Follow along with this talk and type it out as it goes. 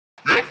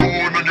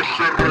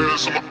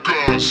reza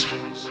makazi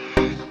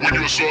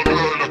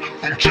Wenyozwakala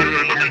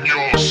ungitshela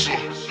ngenyoso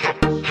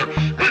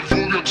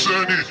Ngivuka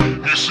ekuseni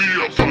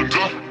ngisiya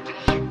phanda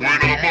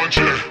Wena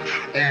manje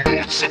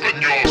umbutsa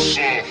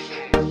kanyoso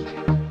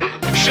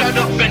Shut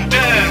up and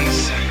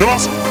dance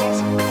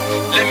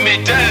Let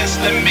me dance,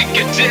 let me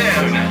get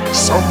down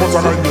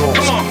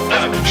Come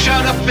on,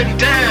 shut up and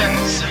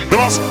dance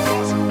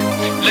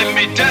Let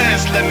me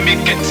dance, let me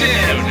get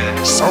down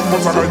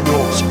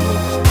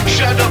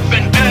Shut up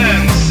and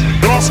dance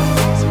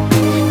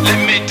Let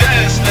me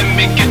dance, let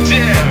me get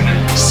down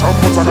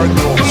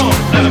Come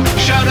on,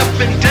 shut up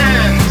and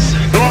dance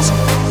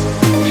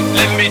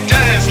Let me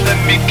dance, let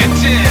me get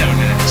down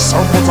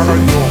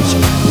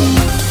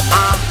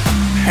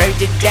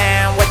Heard you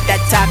down with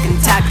that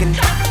talking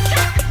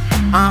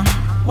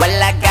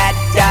Well I got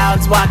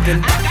dogs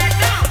walking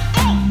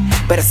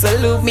Better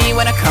salute me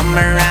when I come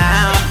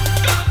around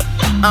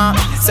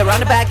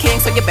Surrounded by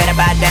kings, so you better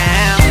bow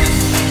down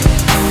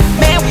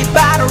Man, we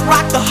bout to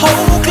rock the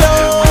whole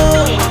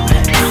globe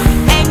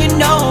And you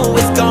know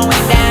it's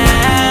going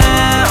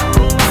down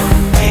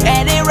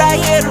And it right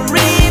here the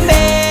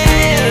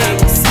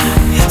remix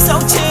So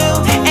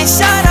chill and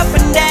shut up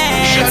and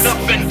dance Shut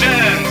up and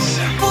dance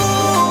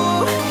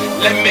Ooh.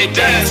 Let me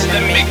dance,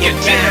 let me get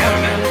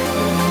down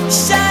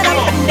Shut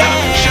up and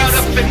dance Shut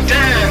up and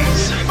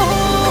dance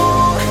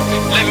Ooh.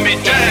 Let me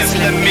dance,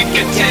 let me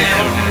get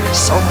down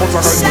Shut up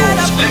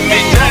Let and me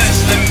dance dance,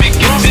 let me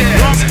get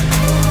down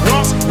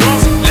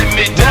Let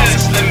me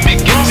dance, let me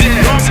get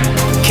down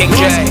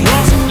Kingjay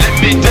Let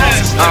me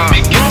dance, let me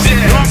get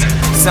down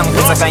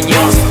Sambuza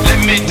kanyoso Let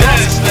me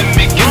dance, let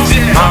me get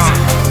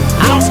down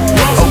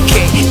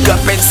Okay,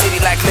 Garden City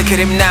like look at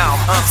him now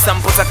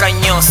Sambuza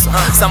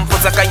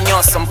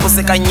kanyoso,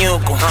 mpuse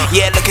kanyuku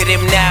Yeah, look at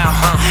him now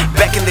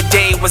Back in the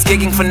day was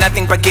gigging for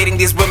nothing but getting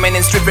these women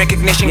in street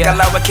recognition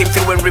Kalawa came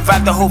through and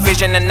revived the whole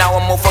vision And now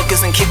I'm more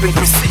focused on keeping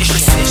precision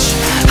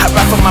I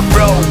rap for my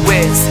bro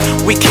Wiz,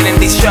 we killing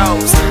these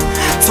shows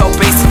Toe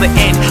bass to the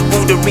end,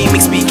 woo the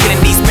remix, we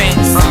killing these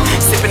pins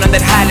Sipping on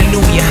that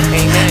hallelujah,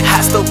 I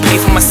still pay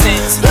for my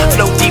sins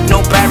Flow deep, no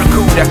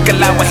barracuda,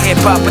 Kalawa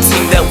hip-hop, a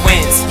team that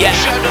wins Yeah.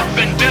 Shut up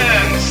and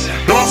dance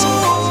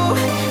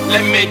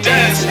Let me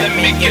dance, let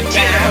me get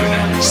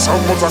down Shut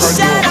up and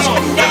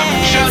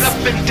dance Shut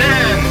up and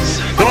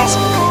dance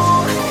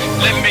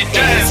Let me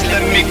dance,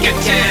 let me get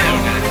down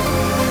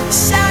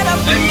Shut up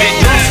Let and me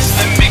dance dance,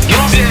 let me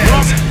get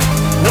down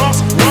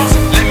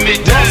Let me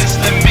dance,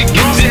 let me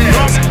get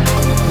down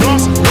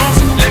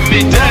Let me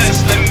dance,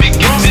 let me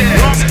get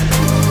down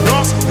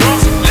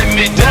Let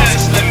me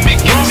dance, let me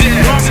get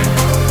down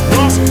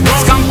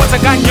Sambuza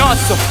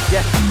kanyoso.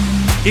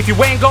 If you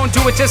ain't gon'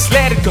 do it, just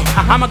let it go.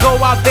 I'ma go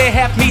out there,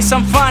 have me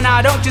some fun.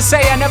 Now don't just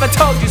say I never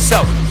told you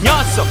so.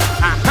 Nyoso.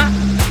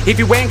 If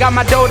you ain't got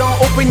my dough, don't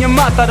open your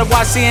mouth.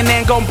 Otherwise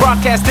CNN gon'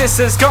 broadcast this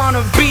is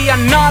gonna be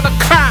another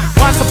crime.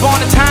 Once upon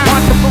a time,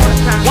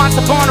 once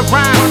upon a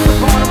rhyme,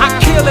 I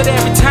kill it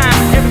every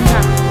time,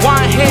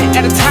 one hit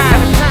at a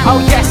time.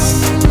 Oh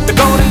yes, the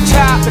golden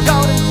child,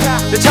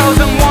 the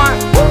chosen one,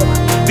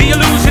 the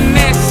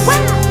illusionist.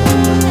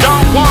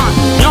 Don't want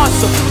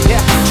Nyoso.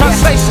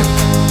 Translation.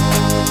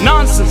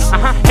 Nonsense,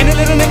 and a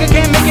little nigga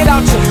can't make it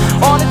out to.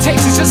 All it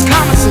takes is just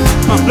common sense.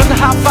 Look at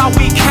how far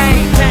we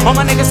came. All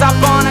my niggas up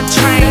on a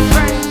train.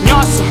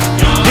 Nyoso,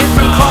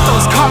 different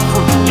colors come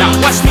from. Now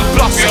watch me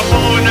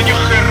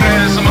blossom.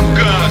 reza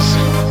makazi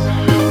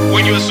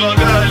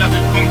Wenyozwakala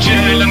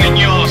ungitshela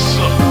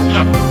ngenyoso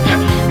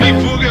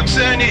Ngivuka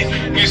ekuseni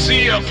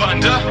ngisiya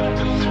phanda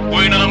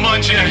Wena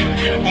manje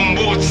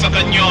umbutsa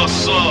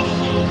kanyoso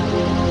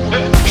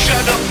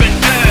Shut up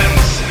and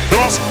dance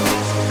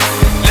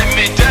Let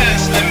me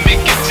dance, let me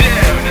get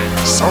down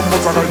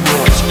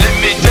Let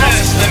me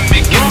dance, let me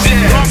get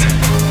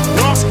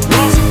down